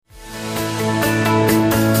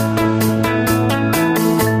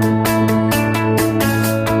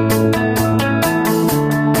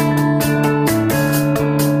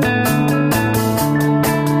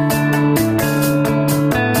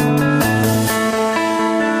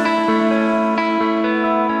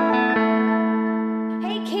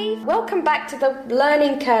welcome back to the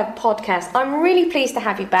Learning Curve podcast. I'm really pleased to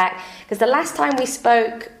have you back because the last time we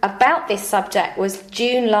spoke about this subject was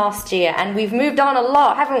June last year, and we've moved on a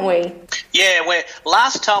lot, haven't we? Yeah,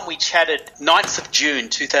 last time we chatted, 9th of June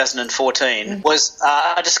 2014, was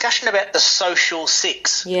a discussion about the social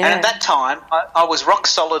six. Yeah. And at that time, I was rock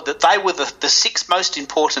solid that they were the six most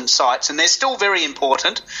important sites, and they're still very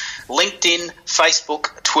important: LinkedIn,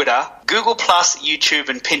 Facebook, Twitter, Google+, YouTube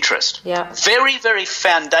and Pinterest. Yeah. Very, very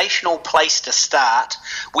foundational place to start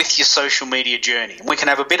with your social media journey. We can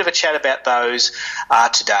have a bit of a chat about those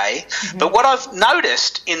today. Mm-hmm. But what I've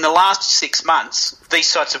noticed in the last 6 months, these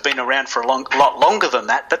sites have been around for a lot longer than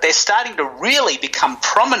that, but they're starting to really become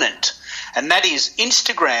prominent. And that is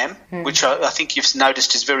Instagram, which I think you've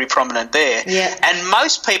noticed is very prominent there. Yeah. And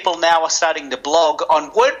most people now are starting to blog on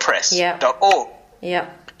WordPress.org. Yeah.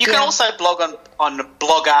 You can also blog on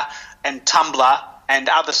Blogger and Tumblr and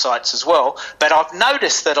other sites as well. But I've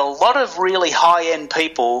noticed that a lot of really high-end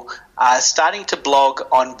people are starting to blog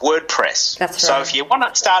on WordPress. That's right. So if you want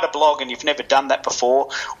to start a blog and you've never done that before,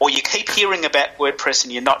 or you keep hearing about WordPress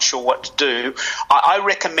and you're not sure what to do, I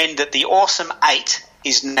recommend that the Awesome 8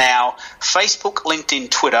 is now Facebook, LinkedIn,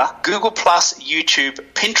 Twitter, Google+, YouTube,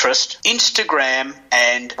 Pinterest, Instagram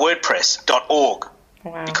and WordPress.org.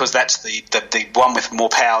 Wow. Because that's the one with more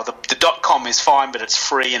power. The .com is fine, but it's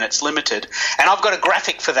free and it's limited. And I've got a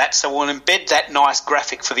graphic for that, so we'll embed that nice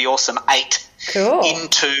graphic for the Awesome 8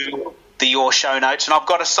 into your show notes. And I've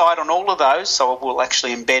got a site on all of those, so I will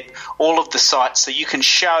actually embed all of the sites so you can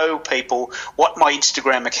show people what my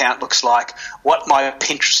Instagram account looks like, what my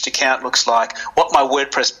Pinterest account looks like, what my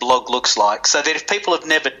WordPress blog looks like, so that if people have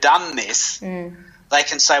never done this, they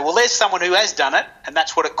can say, well, there's someone who has done it, and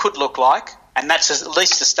that's what it could look like. And that's at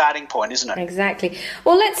least a starting point, isn't it? Exactly.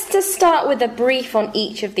 Well, let's just start with a brief on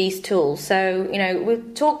each of these tools. So, we'll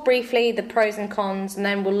talk briefly the pros and cons, and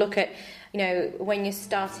then we'll look at, when you're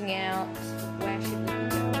starting out, where should